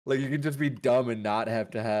Like, you can just be dumb and not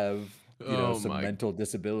have to have, you know, Oh some my mental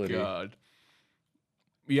disability. god.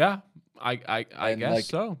 Yeah, I And, guess like,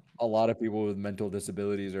 so. a lot of people with mental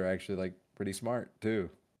disabilities are actually, like, pretty smart too.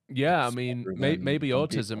 Like, Yeah, I mean, smarter than maybe some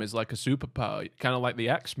autism people. is like a superpower, kind of like the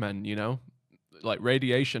X-Men, you know? Like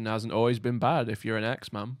radiation hasn't always been bad if you're an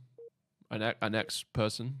X-man, an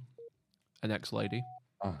X-person, an X-lady.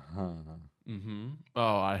 Uh-huh.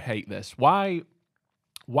 Oh, I hate this. Why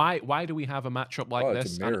do we have a matchup like Oh, it's a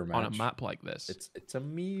this and mirror on a match. map like this? It's a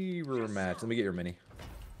mirror match. Let me get your mini.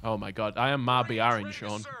 Oh my god, I am Marby Marines Aaron, ready to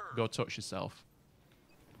Sean. serve. Go touch yourself.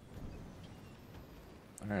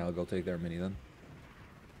 Alright, I'll go take their mini then.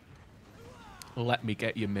 Let me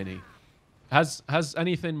get your mini. Has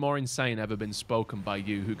anything more insane ever been spoken by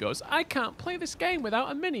you who goes, I can't play this game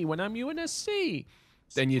without a mini when I'm UNSC?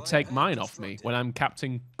 Then you take mine off me when I'm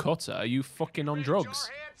Captain Cutter. Are you fucking on Ready to jar drugs?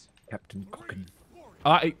 heads? Captain Cookin.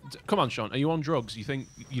 Come on, Sean. Are you on drugs? You think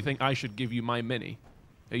I should give you my mini?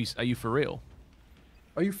 Are you for real?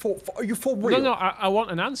 Are you for No, real? no. I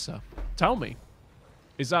want an answer. Tell me.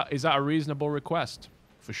 Is that a reasonable request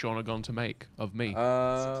for Sean Agon to make of me?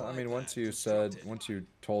 I mean, once you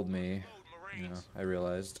told me, you know, I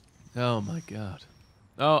realized. Oh my god.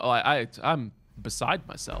 Oh, I'm beside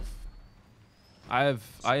myself. I have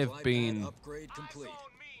been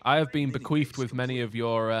bequeathed with many of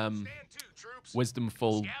your Stand to, troops.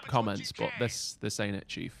 wisdomful Scavenge what comments, you but can. this ain't it,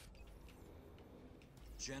 Chief.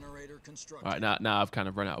 Generator constructed. All right, now I've kind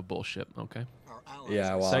of run out of bullshit. Okay, Our allies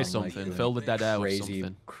Yeah, are well, say I'm sending like something. doing Fill the dead air with crazy,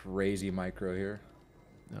 something. crazy micro here.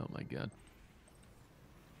 Oh my god.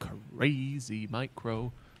 Crazy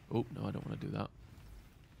micro. Oh no, I don't want to do that.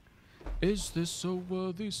 Is this a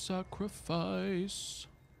worthy sacrifice?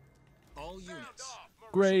 all units.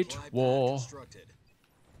 Great Supply pad war. constructed.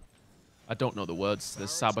 I don't know the words to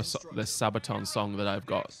this Sabaton song that I've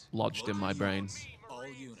got lodged in my brain. All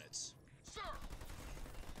units. Sir.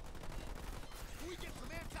 Can we get some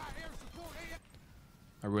anti-air support here?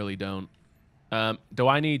 I really don't. Do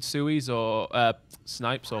I need Suies or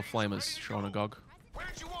snipes or flamers, Sean Agog? Where'd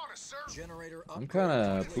you want us, sir? Generator I'm upgrade kind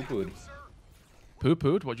of complete. poo-pooed.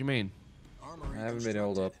 Poo-pooed? What do you mean? Armory I haven't been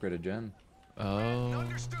able to constructed. upgrade a gen. Oh,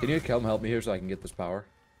 Understood. Can you come help me here so I can get this power?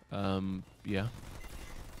 yeah.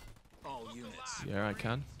 All units. Yeah, I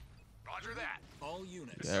can. Roger that. All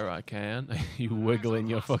units. Yeah, I can. You wiggling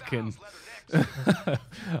your fucking... Hostiles, leather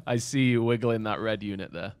necks. I see you wiggling that red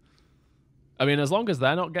unit there. I mean, as long as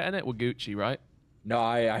they're not getting it, we're Gucci, right? No,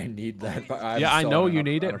 I need that. I'm Yeah, I still know on you an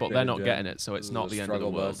need it, but they're unupgraded not gen. getting it, so This it's is not a the end of the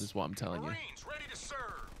struggle world, bus. is what I'm telling you. Marines ready to serve.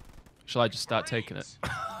 Shall I just start taking it?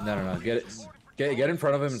 No, no, no. Get in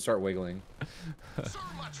front of him and start wiggling. Sir,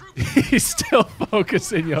 my troops. He's still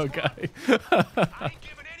focusing your guy. I ain't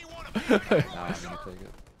giving anyone a minute. Nah, I'm gonna take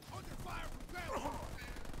it.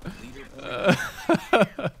 Leader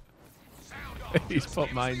point. Sound off. He's Just put give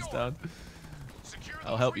us mines the order. down. Secure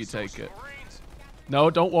I'll those help you take resources, it. Marines. No,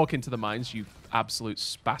 don't walk into the mines, you absolute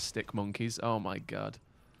spastic monkeys. Oh my god.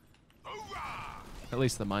 Hoorah! At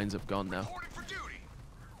least the mines have gone now. Reporting for duty.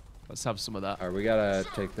 Let's have some of that. All right, we gotta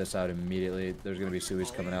take this out immediately. There's gonna be Sui's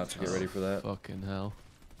coming out, so get ready for that. Fucking hell.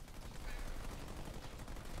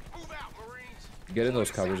 Move out, Marines. Get in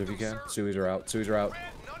those covers if you can. Sui's are out. Sui's are out. Read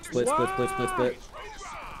and Split, understand. split, split, split, split.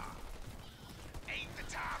 Hoorah! Ain't the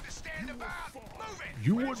time to stand about. Move it.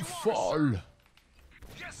 You Where'd would order, fall. sir?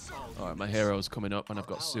 Yes, sir. Alright, my hero's coming up and I've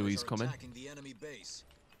got Allies Sui's are coming. attacking the enemy base.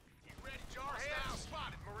 You ready, Jarhead?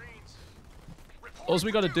 Spotted, Marines. All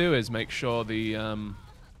we gotta do is make sure the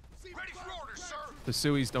Ready for orders, sir.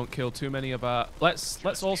 Sui's don't kill too many of our...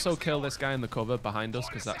 Let's also kill this guy in the cover behind us,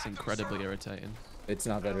 because that's incredibly irritating. It's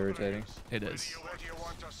not that irritating. It is. Where do you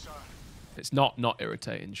want us, sir? It's not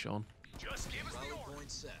irritating, Sean. Just give us Rally the order.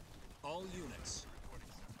 point set. All units.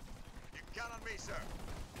 You count on me, sir.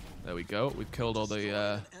 There we go. We've killed all Destroy the...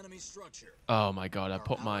 an enemy structure. Oh my god, I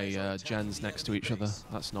put my gens next to each other.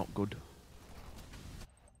 That's not good.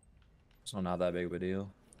 So not that big of a deal.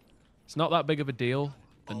 It's not that big of a deal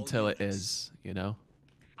until it is, you know?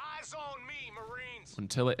 Eyes on me, Marines.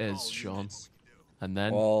 Until it is, All Sean. units. And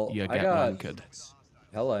then Well, you I get got- ranked. Units.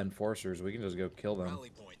 Hella enforcers. We can just go kill them. Rally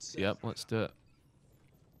point set. Yep, let's do it.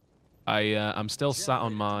 I'm still sat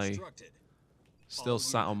on Generator my constructed.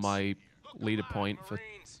 leader point for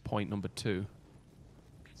point number 2.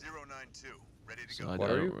 092. Ready to So go. I What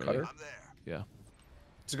don't are you, really. Cutter? I'm there. Yeah,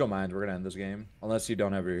 Let's go mines. We're gonna end this game. Unless you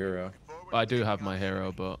don't have your hero. Forward I do have my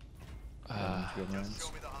hero, but Let's go mines.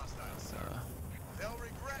 Show me the hostiles, sir. They'll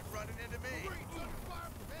regret running into me.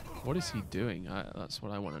 what is he doing? That's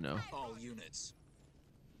what I want to know. All units.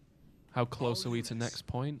 How close are we to units. next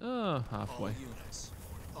point? Oh, All halfway. units.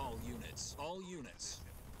 All units. All units.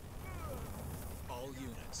 All All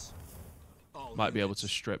units. All Might be able to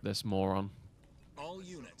units. strip this moron. All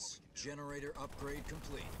units. Generator upgrade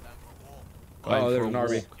complete. Going Oh, for there's a an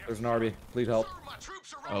RB. walk. There's an RB. Please help. Sir, my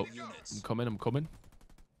troops are Oh, ready to go. I'm coming. I'm coming.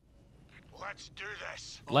 Let's do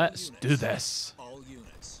this. All Let's do units. this. All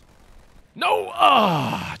units. No!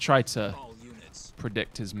 Ah! I tried to All units.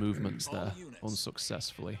 predict his movements All there units.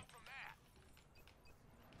 unsuccessfully.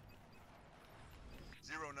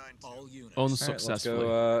 All units. All right, let's Unsuccessfully.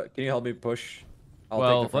 go. Can you help me push? I'll take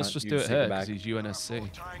Well, the front, let's just you do it take here the because back. he's UNSC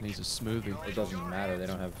and he's a smoothie. It doesn't matter. They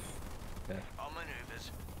don't have. Okay. All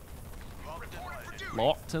maneuvers. Reporting for duty.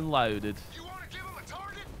 Locked and loaded. You want to give him a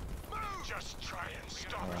target? Move. Just try and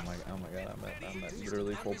stop Oh us. my god. I'm at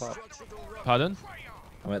literally full pop. Pardon?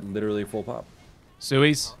 I'm at literally full pop.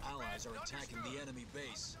 Sui's? Our allies are attacking the enemy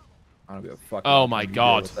base. I don't give a fuck. Oh what my you do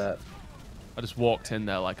God. with that. I just walked in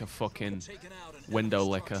there like a fucking Taken out an window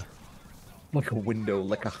enemy licker. structure. Like a window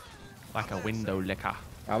licker. Like a window licker.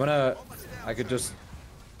 I'm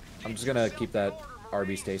just gonna keep that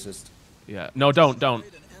RB stasis. Yeah. No, don't. An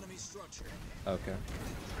enemy structure. Okay.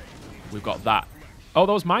 We've got that. Oh,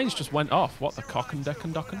 those mines just went off. What, the cock and deck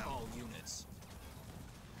and docking? All units.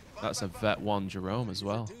 That's a Vet 1 Jerome as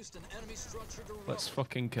well. Reduced an enemy structure to Let's rubble.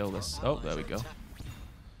 fucking kill this. Oh, there we go.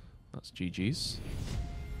 That's GG's.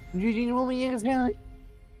 You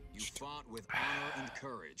fought with honor and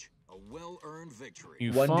courage. A well-earned victory.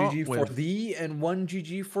 You One fought GG for with, thee and one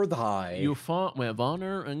GG for thy. you fought with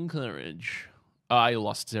honor and courage. I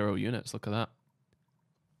lost 0 units. Look at that.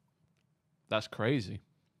 That's crazy.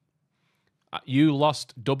 You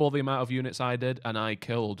lost double the amount of units I did, and I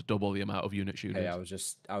killed double the amount of units you did. Hey, I was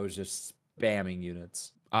just spamming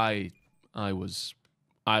units. I was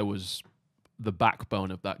the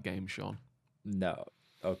backbone of that game, Sean. No.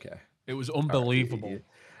 Okay. It was All right, unbelievable.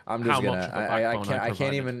 I'm How just much gonna. of a I backbone can't. I I can't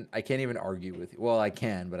provided. even argue with you. Well, I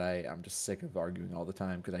can, but I'm just sick of arguing all the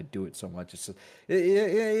time because I do it so much. It's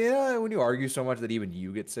yeah. When you argue so much that even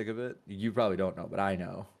you get sick of it, you probably don't know, but I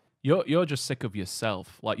know. You're just sick of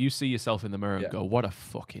yourself. Like you see yourself in the mirror Yeah. and go, "What a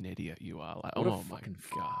fucking idiot you are!" Like, What a oh my fucking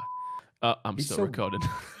god. I'm He's still so- recording.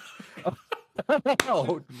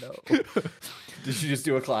 Oh no! Did you just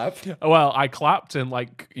do a clap? Well, I clapped in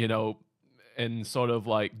in sort of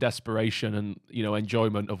like desperation and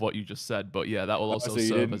enjoyment of what you just said. But yeah, that will also so you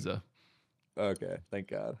serve didn't- as a. Okay, thank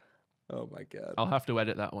God. Oh my God. I'll have to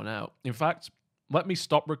edit that one out. In fact, let me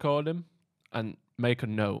stop recording and make a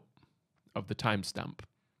note of the timestamp.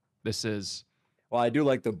 This is Well, I do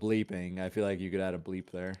like the bleeping. I feel like you could add a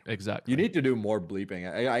bleep there. exactly. You need to do more bleeping.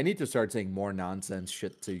 I need to start saying more nonsense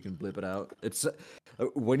shit so you can blip it out. It's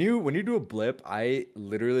when you do a blip, I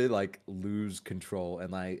literally like lose control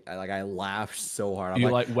and I laugh so hard. I'm You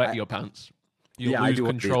like wet I- your pants. You Yeah, I lose do one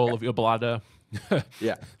of these. control of your bladder.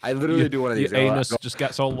 Yeah, I literally do one of these. Your Oh, I anus just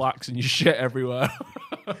gets all lax and you shit everywhere.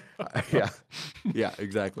 yeah, yeah,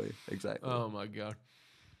 exactly. Oh my god.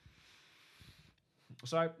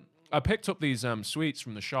 So I picked up these sweets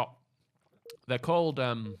from the shop. They're called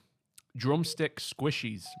drumstick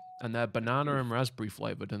squishies, and they're banana and raspberry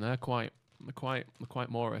flavored, and they're quite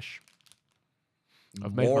Moorish.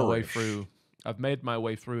 I've made my way Moorish. through. I've made my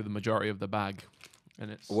way through the majority of the bag,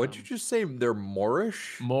 and it's What'd you just say? They're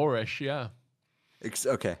Moorish? Moorish, yeah.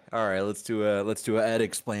 Okay, all right. Let's do a Ed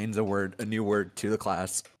explains a new word to the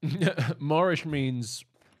class. Moorish means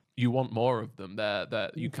you want more of them.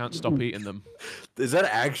 They're you can't stop eating them. Is that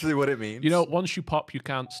actually what it means? You know, once you pop, you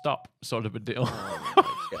can't stop. Sort of a deal.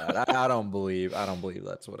 Oh my God, I don't believe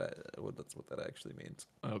that's what that actually means.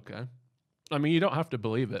 Okay. I mean, you don't have to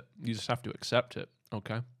believe it. You just have to accept it.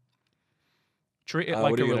 Okay. Treat it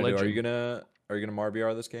like What a are you gonna religion. do? Are you gonna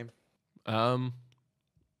Marbr this game?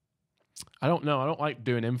 I don't know. I don't like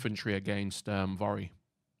doing infantry against Vori.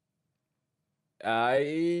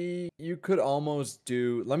 You could almost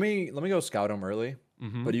do. Let me go scout him early,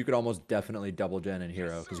 Mhm. but you could almost definitely double gen in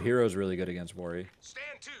hero because hero's really good against Wari.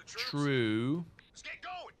 Stand to, troops. True. Let's get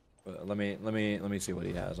going. Let me see what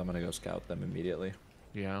he has. I'm gonna go scout them immediately.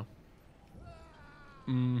 Yeah.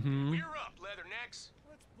 Mm-hmm. We're up, leathernecks.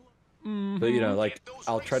 But you know, like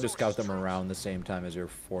I'll try to scout them around the same time as your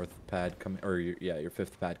fourth pad coming, or your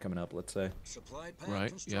fifth pad coming up. Let's say. Supply pad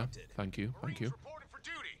Right. Yeah. constructed. Thank you. Thank you. Marines reporting for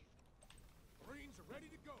duty. Marines are ready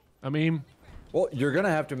to go. I mean, Well, you're gonna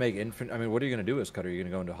have to make infant. I mean, what are you gonna do, as Cutter? Are you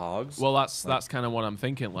gonna go into hogs? well, that's kind of what I'm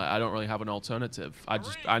thinking. Like, I don't really have an alternative.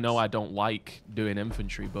 I know I don't like doing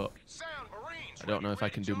infantry, but Sound Marines. I don't know if I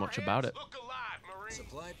can do much about it. Look alive, Marines.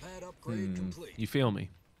 Supply pad upgrade complete. you feel me?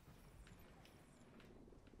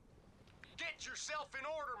 Get yourself in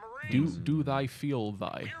order, Marines. Do thy feel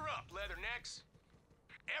thy. We're up, leathernecks.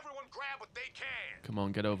 Everyone grab what they can. Come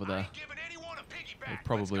on, get over I there. ain't giving anyone a piggy They've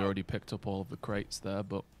probably already picked up all of the crates there,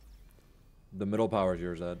 but... The middle power is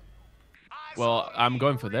yours, Ed. Well, I'm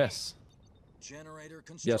going for this. Generator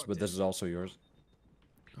Yes, but this is also yours.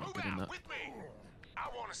 Oh, good in that. With me. I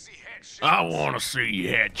want to see headshots. I want to see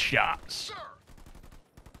headshots. Sir.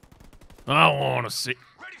 I want to see...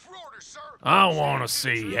 Ready for orders, sir. I want to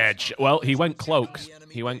see headshots. Well, he went cloaked.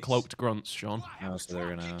 He went cloaked grunts, Sean. No, so they're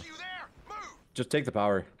gonna... You there? Move. Just take the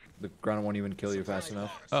power. The ground won't even kill you fast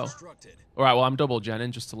enough. Oh. All right, well, I'm double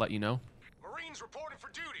genning just to let you know. Marines reporting for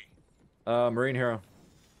duty. Marine hero.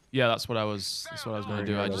 Yeah, that's what I was going to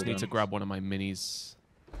do. I just need to grab one of my minis.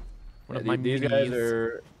 One of my These minis.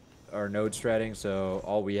 guys are node stratting, so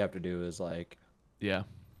all we have to do is like... Yeah.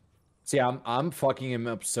 See, I'm fucking him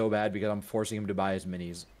up so bad because I'm forcing him to buy his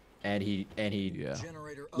minis, and he Yeah.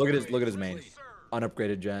 look at his main,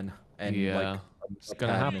 unupgraded gen, and Yeah. like It's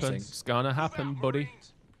gonna happen. missing. It's gonna happen, buddy.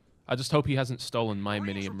 I just hope he hasn't stolen my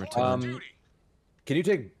mini in return. Can you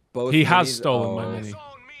take both? He has minis? stolen my Oh, mini. It's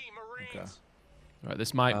on me, Marines. Okay. All right,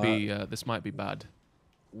 this might be bad.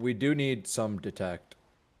 We do need some detect.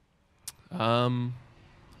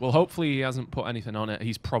 Well, hopefully he hasn't put anything on it.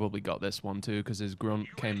 He's probably got this one too, because his grunt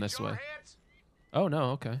You came ready, this way. jarheads? Oh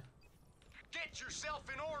no, okay. Get yourself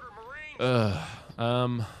in order,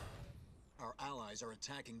 Marines. Our allies are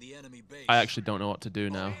attacking the enemy base. I actually don't know what to do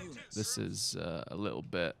now. This is a little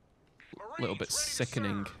bit Marines ready to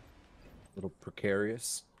sickening. serve. A little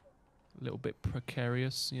precarious. A little bit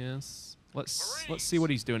precarious, yes. Let's see what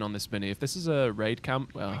he's doing on this mini. If this is a raid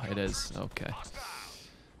camp, well, it is. Okay. Hostile.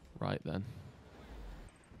 Right then.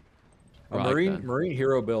 A Marine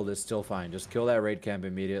hero build is still fine. Just kill that raid camp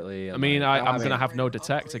immediately. I mean, I'm mean, gonna have no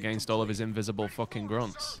detect against all of his invisible fucking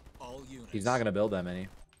grunts. All units. He's not gonna build that many.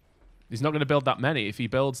 He's not gonna build that many. If he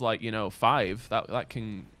builds like 5, that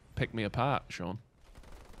can pick me apart, Sean.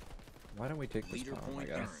 Why don't we take this Leader power? Oh my point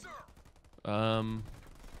god. earned.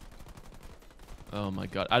 Oh my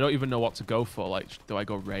god, I don't even know what to go for. Like, do I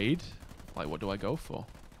go raid? Like, what do I go for?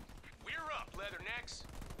 We're up, leathernecks.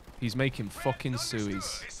 He's making fucking Understood.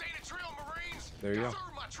 sueys. This ain't a drill, Marines. There you go. Sir,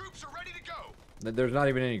 my troops are ready to go. There's not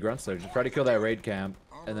even any grunts there. Just try to kill that raid camp,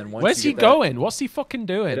 and then once Where's you he get that- going? What's he fucking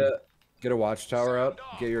doing? Get a watchtower up,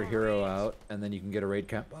 get your hero out, and then you can get a raid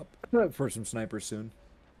camp up for some snipers soon.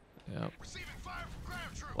 Yeah. Receiving fire from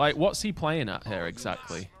ground troops. Like, what's he playing at here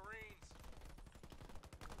exactly? Marines.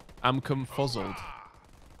 I'm confuzzled.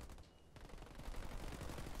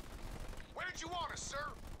 Where'd you want us, sir?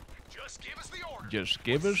 Just give us the order. Just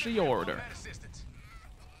give us the order. Combat assistance.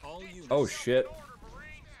 All units. Oh shit. Order,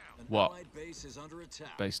 Marines. An What? allied base is under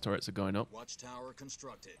attack. Base turrets are going up. Watchtower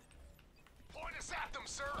constructed. Point us at them,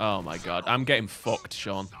 sir. Oh my god, I'm getting fucked,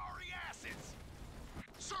 Sean. Sorry acids.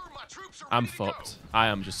 Sir, my troops are I'm ready to go. fucked. I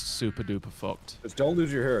am just super duper fucked. Just don't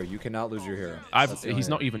lose your hero. You cannot lose your hero. That's the only He's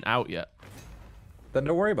not thing. even out yet. Then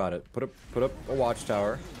don't worry about it. Put up a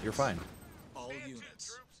watchtower. You're fine. All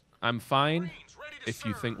units. I'm fine Marines ready to if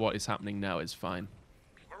you serve. think what is happening now is fine.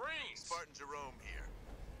 Marines. Spartan Jerome here.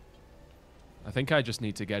 I think I just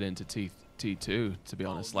need to get into T2, to be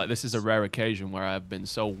honest. Like, this is a rare occasion where I've been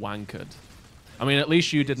so wankered. I mean, at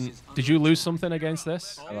least you didn't... Did you lose something against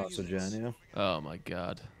this? I lost a gen, yeah. Oh my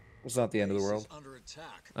god. It's not the end of the Base world. is under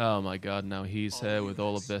attack. Oh my god, now he's here with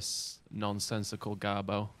all of this nonsensical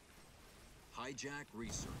garbo. Hijack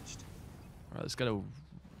researched. Alright, let's get a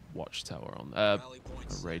watchtower on. Rally A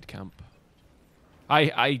points. raid camp.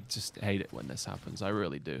 I just hate it when this happens. I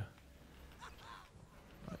really do.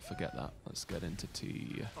 Right, forget that. Let's get into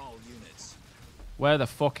T. All units. Where the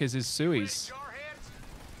fuck is his sueys? Jarheads.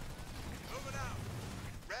 Moving out.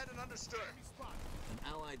 Read and understood. An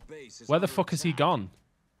allied base is Where the under fuck has he attack. gone?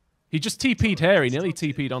 He just TP'd here. He nearly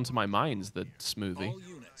TP'd onto my mines, the smoothie. All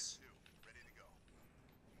units.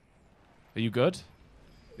 Are you good?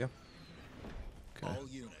 Yeah. Okay. All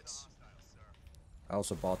units. I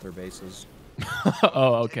also bought their bases.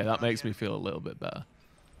 Oh, okay. That makes me feel a little bit better.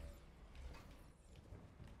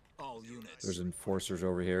 All units. There's enforcers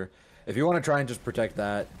over here. If you want to try and just protect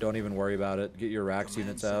that, don't even worry about it. Get your Rax Command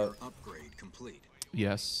units center out. Upgrade complete.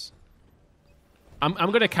 Yes. I'm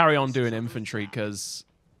gonna carry on doing infantry because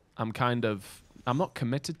I'm not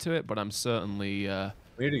committed to it, but I'm certainly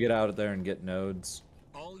We need to get out there and get nodes.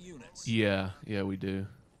 All units. yeah, we do.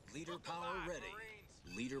 Leader power ready.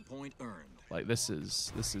 Leader point earned. Like this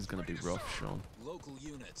is gonna be rough, Sean. Local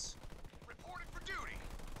units. Reporting for duty.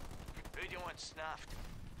 Who do you want snuffed?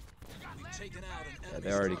 We've taken out an Yeah, enemy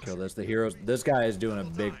they already structure. killed us. The heroes. This guy is doing a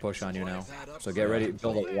big push on you now. So get ready to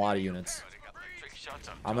build a lot of units.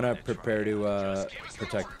 I'm gonna prepare to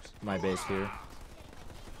protect my base here.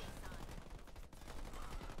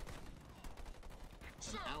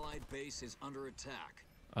 An allied base is under attack.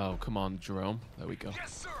 Oh, come on, Jerome. There we go.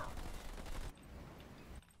 Yes, sir.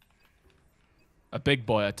 A big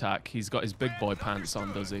boy attack. He's got his big boy pants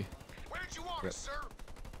on, does he? Where'd you want us, sir?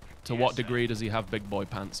 To what degree does he have big boy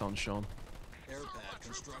pants on, Sean? Air pad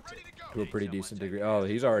constructed. To a pretty decent degree. Oh,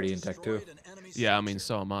 he's already in tech too. Destroyed an enemy Yeah, I mean,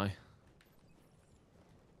 structure. so am I.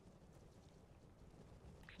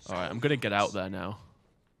 Alright, I'm gonna get out there now.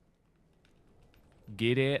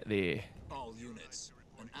 Get it there. All units.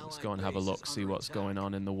 An Let's allied go and have a base look, is see under what's attack. going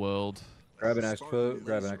on in the world. Grab an expo,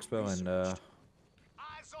 and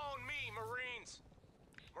Eyes on me, Marines.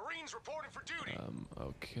 Marines reporting for duty.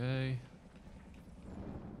 Okay.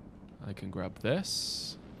 I can grab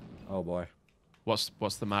this. oh boy. What's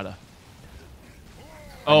the matter?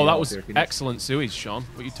 Oh, that help was here. Can you- excellent sewage, Sean.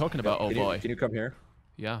 What are you talking about, oh Can you- boy? Can you come here?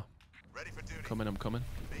 Yeah, Ready for duty. I'm coming.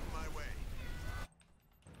 Make my way.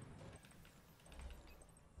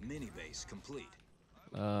 Mini base complete.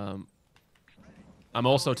 I'm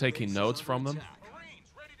also taking notes from them. Attack. Marines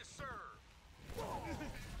ready to serve.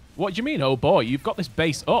 What do you mean, oh boy? You've got this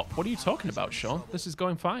base up. What are you talking about, Sean? This is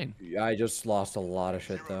going fine. Yeah, I just lost a lot of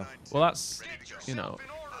shit though. Well, that's, you know,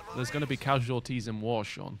 there's going to be casualties in war,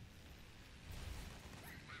 Sean.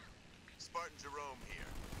 Spartan Jerome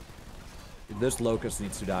here. This locust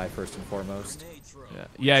needs to die first and foremost. Grenade throw.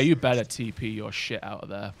 Yeah, you better TP your shit out of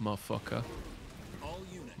there, motherfucker. All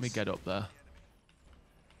units. Let me get up there.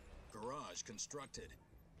 Garage constructed.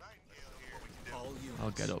 All units.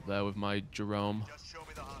 I'll get up there with my Jerome. Just show me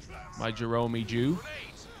the hostiles. My Jerome Jew.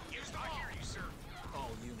 Grenades. Yes, I hear you, sir.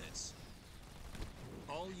 All units.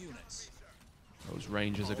 All units. Those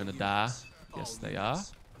rangers are All gonna die. units. Yes, All they are.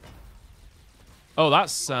 units. Oh,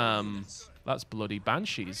 that's bloody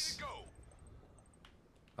banshees. Go.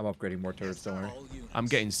 I'm upgrading more turrets, don't worry. All units. I'm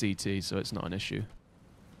getting CT, so it's not an issue.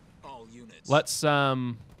 All units. Let's We're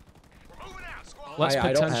moving out, squad. Let's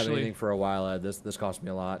I don't have potentially- anything for a while, Ed. This cost me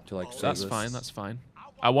a lot to like save That's this. fine. That's fine.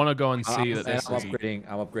 I want to go and see that this I'm is.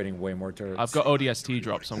 upgrading way more turrets. I've got ODST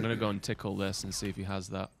drop, so I'm gonna go and tickle this and see if he has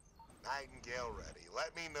that. Nightingale ready.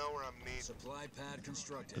 Let me know where I'm needed. Supply pad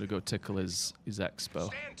constructed. Gonna go tickle his expo.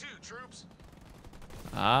 Stand to, troops.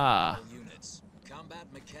 Ah, All units. Combat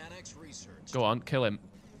mechanics research. go on, kill him.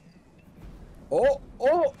 Oh!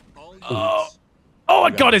 All units. Oh, I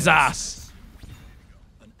got his ass.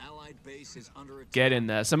 An allied base is under attack. Get in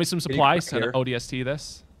there. Send me some you supplies. come Send here? ODST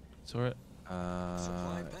this. Saw it.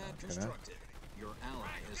 Supply pad Okay. constructed. Your ally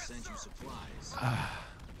has sent you supplies.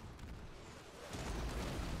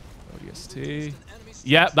 ODST. An enemy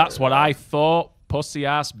Yeah, structure. that's what I thought. Pussy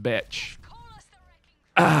ass bitch.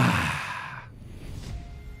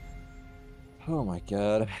 Oh my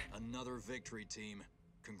god. Another victory, team.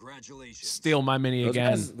 Congratulations. Steal my mini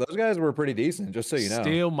again. Those guys were pretty decent, just so you know.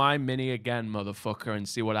 Steal my mini again, motherfucker, and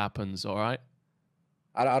see what happens, alright?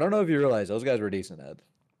 I don't know if you realize those guys were decent, Ed.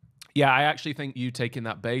 Yeah, I actually think you taking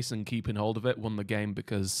that base and keeping hold of it won the game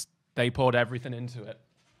because they poured everything into it.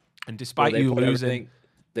 And despite Well, you put losing, everything-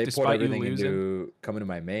 they despite poured you everything losing- into coming to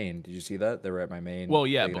my main. Did you see that? They were at my main. well,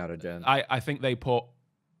 yeah, taking but out a gen. I think they put,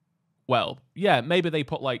 well, yeah, maybe they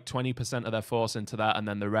put like 20% of their force into that and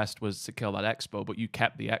then the rest was to kill that expo, but you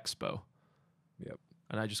kept the expo. Yep.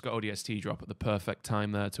 And I just got ODST drop at the perfect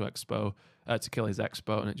time there to kill his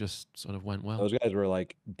expo, and it just sort of went well. Those guys were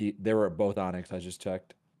like, they were both Onyx. I just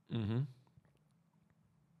checked. Mm-hmm.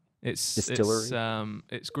 It's Distillery?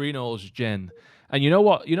 it's Greenall's gin, and you know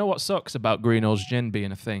what sucks about Greenall's gin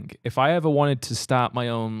being a thing. If I ever wanted to start my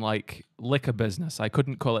own like liquor business, I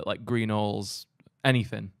couldn't call it like Greenall's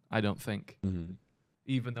anything. I don't think,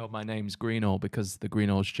 even though my name's Greenall because the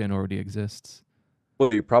Greenall's gin already exists.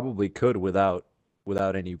 Well, you probably could without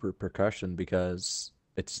any repercussion because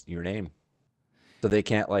it's your name. So they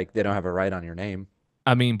can't they don't have a right on your name.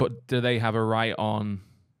 I mean, but do they have a right on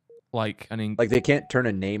like Like they can't turn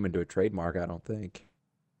a name into a trademark, I don't think.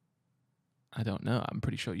 I don't know. I'm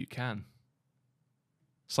pretty sure you can.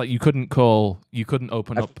 It's like you couldn't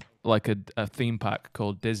open up like a theme park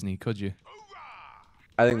called Disney, could you?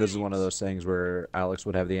 I think this is one of those things where Alex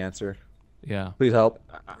would have the answer. Yeah. Please help.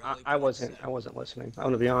 I wasn't listening. I'm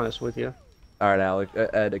gonna be honest with you. All right, Alex.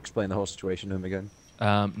 Ed, explain the whole situation to him again.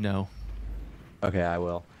 No. Okay, I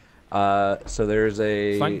will. So there's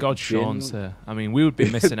a. Thank God gin- Sean's here. I mean, we would be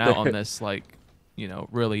missing out on this, like,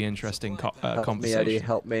 really interesting Help me, Eddie. conversation.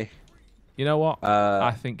 Help me. You know what? Uh,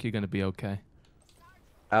 I think you're going to be okay.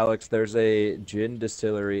 Alex, there's a gin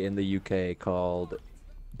distillery in the UK called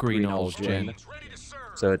Greenall's gin. gin. Ready to serve.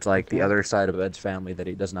 So it's like the other side of Ed's family that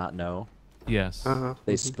he does not know. Yes.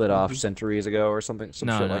 They split off centuries ago or something. Some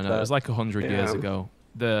No, shit no, like no. that. It was like 100 years Yeah. ago.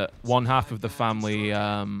 The one half of the family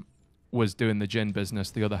was doing the gin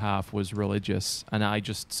business, the other half was religious, and I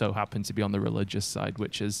just so happened to be on the religious side,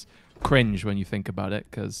 which is cringe when you think about it,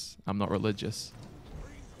 because I'm not religious.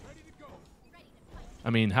 I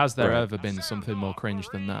mean, has there ever been something more cringe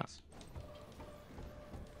than that?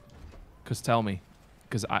 Because tell me,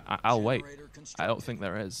 because I'll wait. I don't think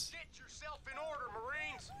there is. Get yourself in order,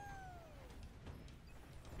 Marines.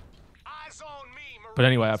 Eyes on me, Marines. But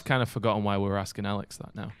anyway, I've kind of forgotten why we were asking Alex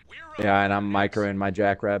that now. Yeah, and I'm microing my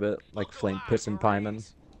jackrabbit like Flame Pissin Pieman.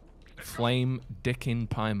 Flame Dickin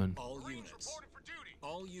Pieman. All units.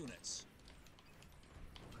 All units.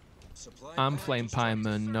 Supply I'm pack Flame constructed.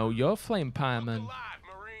 Pieman. No, you're Flame Pieman. Alive,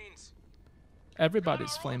 Marines.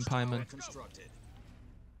 Everybody's Flame Pieman. Constructed.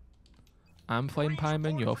 I'm Flame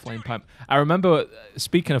Pieman, you're Flame Pieman. I remember,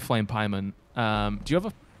 speaking of Flame Pieman, do you have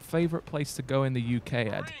a favorite place to go in the UK,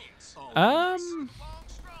 Ed?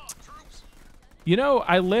 You know,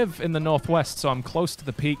 I live in the Northwest, so I'm close to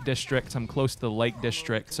the Peak District, I'm close to the Lake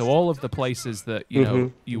District, so all of the places that, you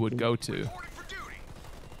know, you would go to.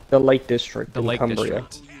 The Lake District The in Lake Cumbria.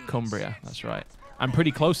 District. Cumbria, that's right. I'm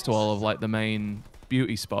pretty close to all of, like, the main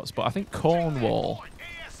beauty spots, but I think Cornwall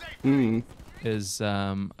is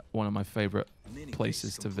one of my favorite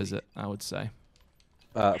places to visit, I would say.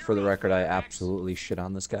 For the record, I absolutely shit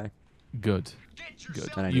on this guy. Good. Good.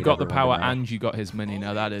 And I You need got the everyone to power know. and you got his mini.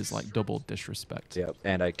 Now that is like double disrespect. Yep,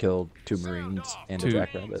 and I killed 2 Marines and a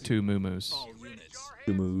jackrabbit. Two moo-moos. All units.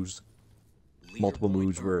 2 moos. Multiple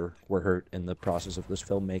moos were hurt in the process of this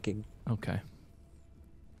filmmaking. Okay.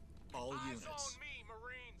 All Eyes units. on me,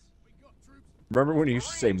 Marines. Remember when you used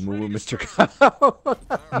to say moo, Mr.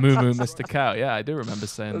 Cow? Moo-moo, Mr. Cow. Yeah, I do remember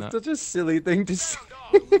saying That's that. such a silly thing to say.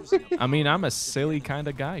 I mean, I'm a silly kind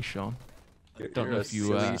of guy, Sean. Don't You're know a if you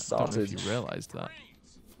silly don't know if sausage. you realized that.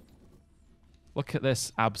 Look at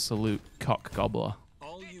this absolute cock gobbler.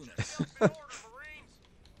 All units.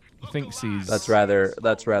 He thinks he's. That's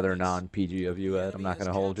rather non-PG of you, Ed. I'm not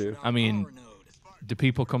gonna hold you. I mean, Power node. do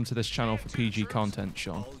people come to this channel for PG content,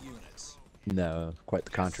 Sean? All units. No, quite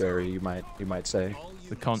the contrary. You might say. All units.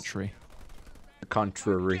 The contrary. The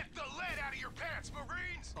contrary. Get the lead out of your pants,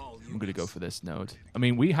 Marines. All units. I'm gonna go for this node. I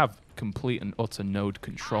mean, we have complete and utter node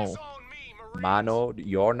control. Eyes on me, Marines. My node,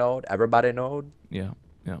 your node, everybody node. Yeah,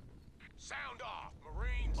 yeah. Sound off,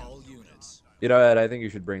 Marines. All units. You know, Ed, I think you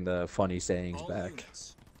should bring the funny sayings All back.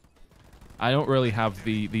 units. I don't really have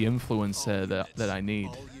the influence here that I need.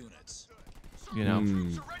 All units. You know. Hmm.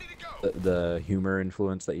 You're ready to go. The humor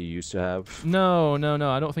influence that you used to have. No.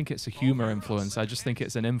 I don't think it's a humor influence. I just think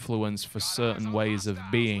it's an influence for certain ways of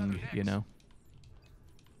being. You know.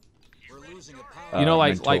 We're losing a power. You know,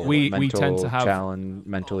 like we tend to have.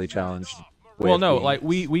 mentally challenged. way Well, of no, being. like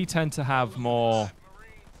we tend to have more.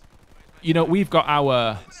 You know, we've got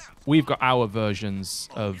our versions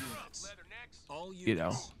of, All units. you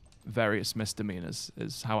know, various misdemeanors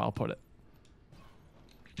is how I'll put it.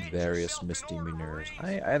 various misdemeanors.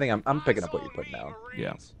 I think I'm picking up what you're putting down,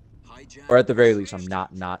 Yeah. Hijack. or at the very least, I'm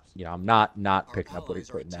not picking up what you're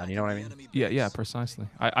putting down. You know what I mean? Yeah, precisely.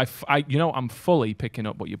 You know, I'm fully picking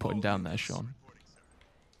up what you're putting down there, Sean.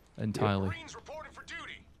 Entirely. Marines reporting for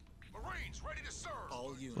duty. Marines ready to serve.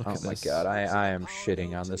 All units. Look Oh at my this. god, I am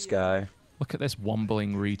shitting on this guy. Look at this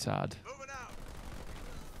wombling retard. Moving out.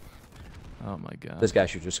 Oh my god. This guy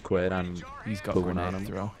should just quit. I'm He's got booing on grenade him.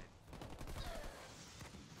 throw.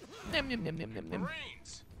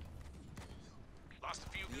 Marines. Lost a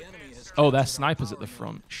few The enemy has Oh, there's snipers at the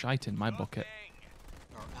front. Shite in my bucket.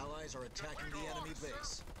 Our allies are attacking the enemy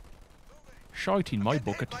base. Shite in my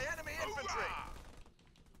bucket. enemy infantry.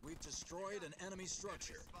 We've destroyed an enemy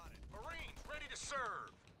structure. Marines ready to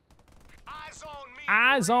serve. Eyes on me.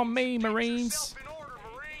 Eyes on me, Get Marines. yourself in order,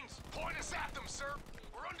 Marines. Point us at them, sir.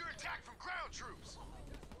 We're under attack from ground troops.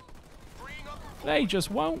 Freeing up They just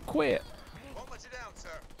won't quit. Won't let you down, sir.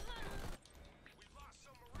 We've lost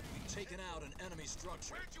some Marines. We've taken out an enemy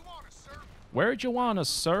structure. Where'd you want us, sir? Where'd you want us,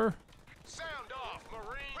 sir? Sound off,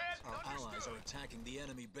 Marines. Our allies are attacking the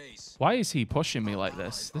enemy base. Why is he pushing me like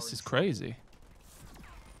this? This is crazy.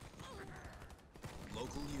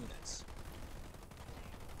 Local units.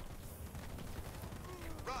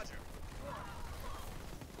 Roger.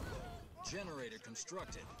 Generator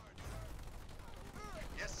constructed.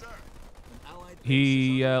 Yes, sir. An allied base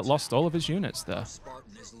He is under lost attack. all of his units there.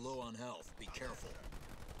 Spartan is low on health. Be careful.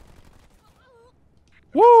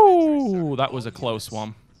 Woo! That was a close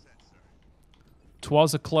one.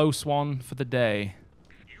 'Twas a close one for the day,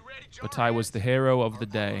 You ready, but I was the hero of the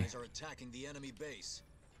day. Allies are attacking the enemy base.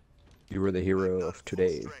 You were the hero of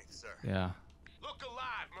today. Yeah, Look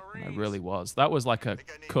alive, I Marines. really was. That was like a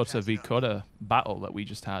cutter v cutter battle that we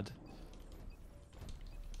just had.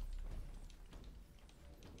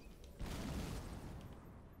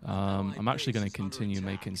 I'm actually going to continue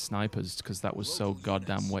making snipers because that was so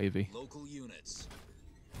goddamn wavy. Local units.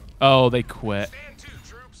 Oh, they quit. Stand to,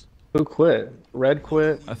 troops. Who quit? Red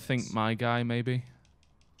quit? I think my guy, maybe.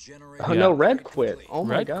 Generate Oh, Yeah. no, Red quit. Oh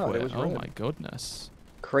my Red god, quit. it was Oh Red. my goodness.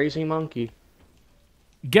 Crazy monkey.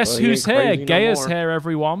 Guess Well, he who's ain't here? crazy no Gaia's more. here,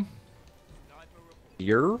 everyone.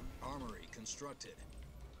 Your, armory constructed.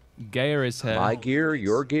 Gaia is here. my gear,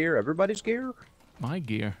 your gear, everybody's gear. My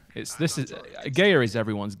gear. This is Gaia is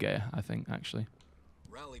everyone's gear, I think, actually.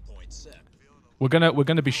 Rally point set. We're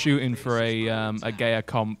gonna be shooting for a Gaia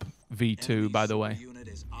comp V2, by the way. Unit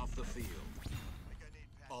is off the field.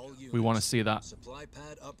 All We want to units, see that. Supply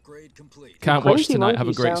pad upgrade complete. Can't watch Crazy tonight. Have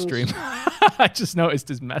a Monkey great sounds- stream. I just noticed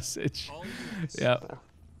his message. All units. Yeah.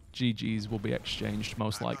 GGs will be exchanged,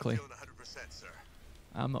 most likely. Feeling 100%, sir.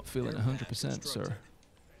 I'm not feeling 100%, sir.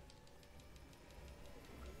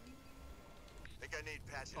 Think I need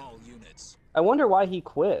patching. All units. I wonder why he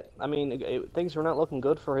quit. I mean, things were not looking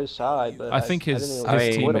good for his side, but I think didn't his know it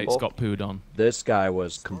was teammates quittable. got pooed on. This guy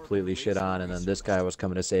was completely shit on, and then this guy was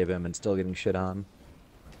coming to save him and still getting shit on.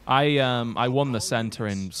 I won the center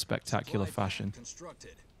in spectacular fashion.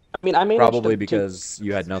 Constructed. I mean, I managed Probably to because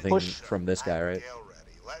you had nothing push- from this guy, right? Gale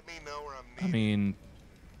ready. Let me know where I'm I needed. mean,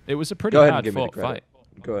 it was a pretty Go ahead and hard give me the fought credit.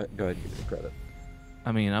 fight. Go ahead and give me the credit.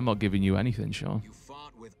 I mean, I'm not giving you anything, Sean. You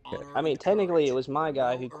fought with honor I mean, and technically, it courage. was my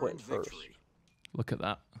guy who quit Well-earned first. victory. Look at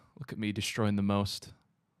that. Look at me destroying the most.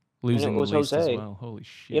 Losing was the least as Jose. well. Holy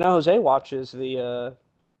shit. You know, Jose watches the.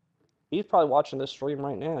 He's probably watching this stream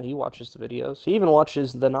right now. He watches the videos. He even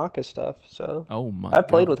watches the Naka stuff. So Oh my I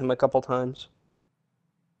played God. with him a couple times.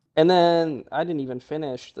 And then I didn't even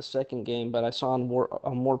finish the second game, but I saw on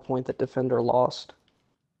more point that Defender lost.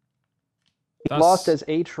 He That's- lost as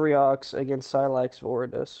Atriox against Silex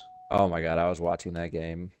Voridus. Oh my god, I was watching that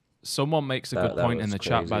game. Someone makes a That- good that point in was the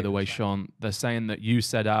chat, by crazy. the way, Sean. They're saying that you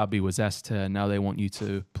said Arby was S tier, and now they want you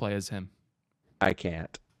to play as him. I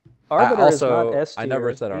can't. Arbiter is not also, S tier. I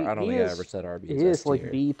never said. He- I don't he think I is- ever said RB. He is is like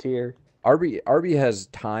S-tier. B tier. RB has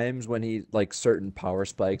times when he like certain power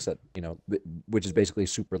spikes that which is basically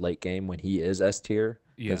super late game when he is S tier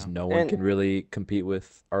because Yeah. no one And- can really compete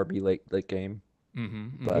with RB late game.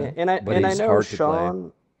 Mm-hmm. But Yeah, and I but he's know hard to play.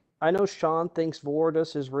 Sean. I know Sean thinks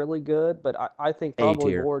Voridus is really good, but I think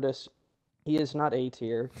probably A-tier. Voridus. He is not A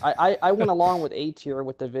tier. I went along with A tier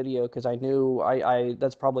with the video because I knew I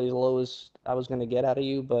that's probably as low as I was gonna get out of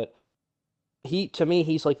you, but to me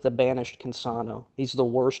he's like the banished Cansano. He's the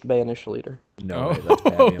worst banished leader. No Oh, way, that's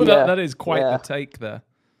bad. Yeah, that is quite yeah. the take there.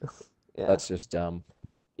 Yeah. That's just dumb.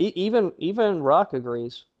 Even Rock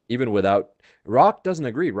agrees. Even without Rock doesn't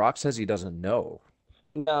agree. Rock says he doesn't know.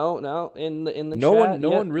 No, in the No chat, one, no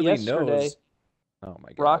one really yesterday, knows. Oh my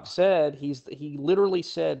god. Rock said he literally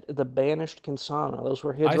said the banished Cansano. Those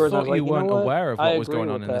were his I words. thought was you like, know weren't what? aware of I what was agree going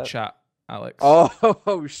on with in the that. chat, Alex.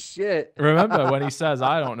 Oh shit. Remember when he says,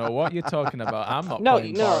 "I don't know what you're talking about. I'm not No,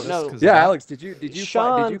 playing no, Boris no. 'cause of Yeah, that." Alex, did you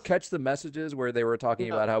Sean- catch the messages where they were talking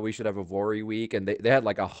No. about how we should have a Vori week and they had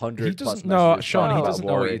like 100 He plus doesn't know, messages Sean. talking He about doesn't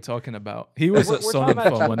know what Vori. you're talking about. He was We're- at we're Sun talking and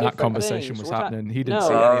about Fun two when that different conversation things. was We're ta- happening. He didn't No,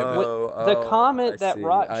 see any of it. the comment I that see,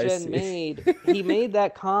 Rock I Jen see. made, he made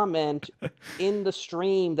that comment in the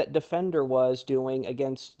stream that Defender was doing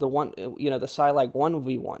against the one, the Silag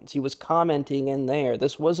 1v1s. He was commenting in there.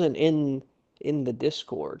 This wasn't in the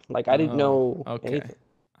Discord. Like I didn't know Okay, anything.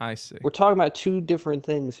 I see. We're talking about two different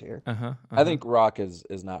things here. I think Rock is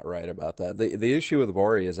not right about that. The issue with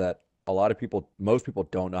Vori is that most people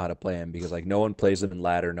don't know how to play him because like no one plays him in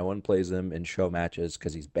ladder, no one plays him in show matches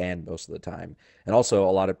because he's banned most of the time. And also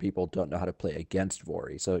a lot of people don't know how to play against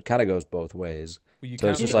Vori. So it kind of goes both ways. Well, you So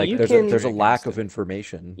it's can't just really like do there's a anything lack against of it.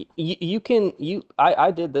 information.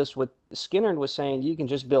 I did this with Skinner was saying you can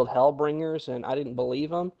just build Hellbringers, and I didn't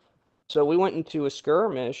believe him. So we went into a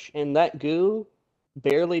skirmish, and that goo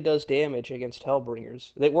barely does damage against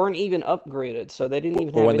Hellbringers. They weren't even upgraded, so they didn't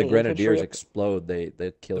even But have when the any Grenadiers infantry. explode, they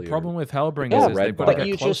kill The you. problem with Hellbringers Yeah, is red they've got to bar. get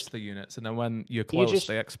you close just- to the units, and then when you're close, just-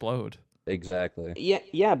 they explode. Exactly.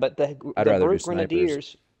 Yeah, but the I'd rather do brute snipers.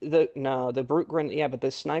 grenadiers, but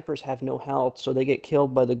the snipers have no health, so they get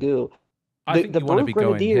killed by the goo. I think the you want to brute be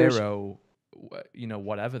going grenadiers- hero,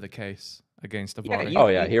 whatever the case against a Yeah, Vori. Oh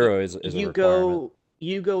yeah, hero is a you requirement.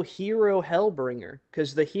 go hero Hellbringer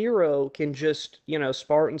because the hero can just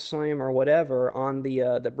Spartan Slam or whatever on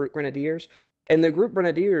the brute grenadiers, and the group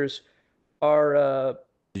grenadiers are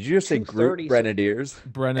Did you just say group 230s. Grenadiers?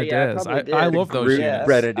 Grenadiers. probably did. I The love those Group Yeah. units.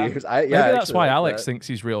 Grenadiers. Maybe that's actually why like Alex that. thinks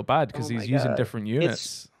he's real bad because Oh he's my using God. different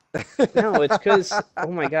units. No, it's because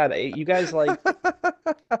oh my god, you guys like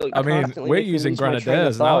I mean, constantly we're make me using lose my train of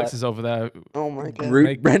grenadiers, and Alex thought. is over there Oh my god.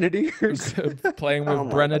 Groot Grenadiers. playing with Oh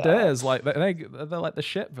my grenadiers. God. Like they're like the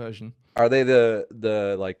shit version. Are they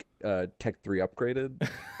the like Tech 3 upgraded?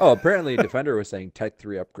 Oh, apparently Defender was saying Tech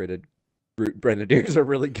 3 upgraded Groot Grenadiers are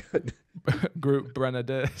really good. Groot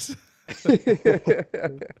grenadiers.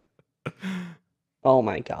 Oh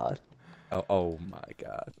my god. Oh my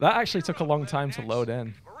god. That actually took a long time to load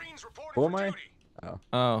in. Marines reporting Who for am I? duty.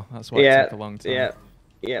 Oh, that's why it Yeah, took a long time.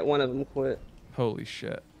 yeah, one of them quit. Holy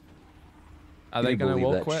shit. Are Can they you going to believe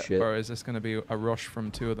all that quit, shit? or is this going to be a rush from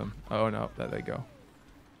 2 of them? Oh no, there they go.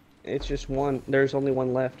 It's just one. There's only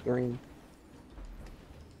one left, green.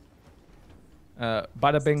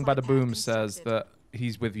 Bada Bing Bada Boom says that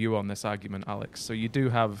he's with you on this argument, Alex. So you do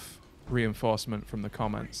have reinforcement from the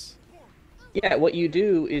comments. Yeah, what you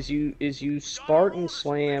do is you Spartan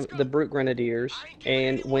slam the brute grenadiers,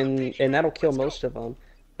 and that'll kill most of them.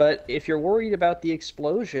 But if you're worried about the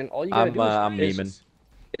explosion, all you gotta I'm do memeing.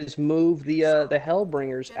 is move the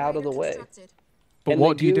Hellbringers out of the way. But And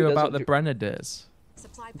what the do you goo do about doesn't the Grenadiers?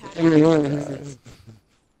 Supply pack.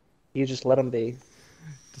 You just let them be.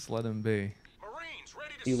 Just let them be. Marines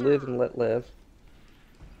ready to You serve. live and let live.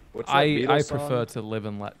 What's that I Beatles song? prefer to live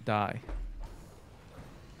and let die.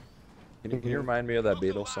 Can you remind me of that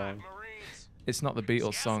Beatles song? Marines. It's not the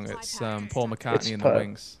Beatles song. It's Paul McCartney It's and the Pub.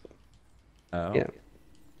 Wings. Oh. Yeah.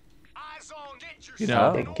 Eyes on, get your You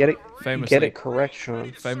know, Oh. Get it famously, correct,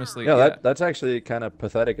 Sean. famously. Yeah, Yeah, that's actually kind of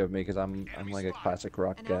pathetic of me because I'm like a classic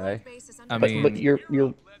rock guy. I But mean, you're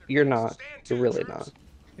not. You're really not.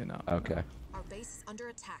 you know, Okay. Our base is under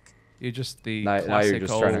attack. you're just the Now classic you're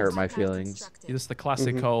just old. trying to hurt my feelings. You're just the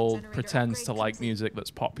classic old pretends to like music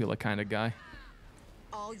that's popular kind of guy.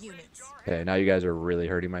 All units. Okay, now you guys are really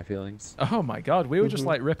hurting my feelings. Oh my god, we were just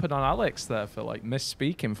like ripping on Alex there for like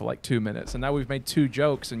misspeaking for like 2 minutes, and now we've made 2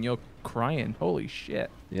 jokes and you're crying. Holy shit!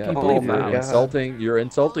 Yeah, Can you Oh believe my that? God. you're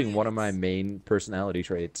insulting one of my main personality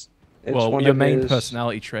traits. It's Well, one your of main his-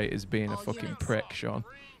 personality trait is being a All fucking units. prick, Sean.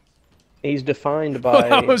 He's defined by.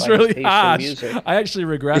 that was by his really taste in harsh. music. I actually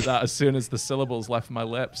regret that as soon as the syllables left my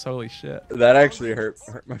lips. Holy shit. That actually hurt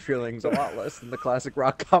my feelings a lot less than the classic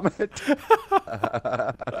rock comment.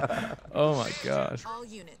 Oh my god. All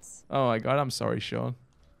units. Oh my god, I'm sorry, Sean.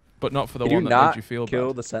 But not for the Can you one that made not you feel kill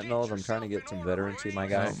bad. the Sentinels? I'm trying to get some veterancy, my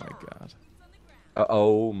guy. Oh my god.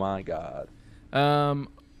 Oh my god.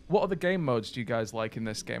 What other game modes do you guys like in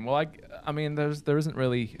this game? Well, I mean, there isn't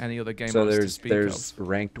really any other game So modes to there's speak there's of.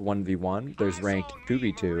 ranked 1v1, there's ranked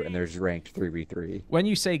 2v2, and there's ranked 3v3. When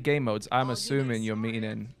you say game modes, I'm assuming you're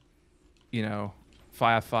meaning, you know,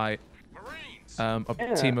 firefight, Marines.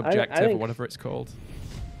 a team I objective or think- whatever it's called.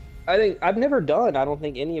 I think I've never done. I don't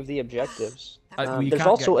think any of the objectives. Well, you There's can't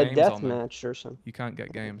also a get games death on them. match or something. You can't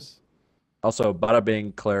get games. Also, Bada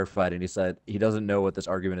Bing clarified, and he said he doesn't know what this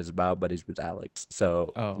argument is about, but he's with Alex.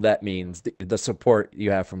 So Oh. that means the support you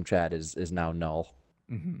have from chat is now null.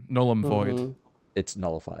 Null and void. Mhm. It's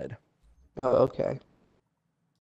nullified. Oh, okay.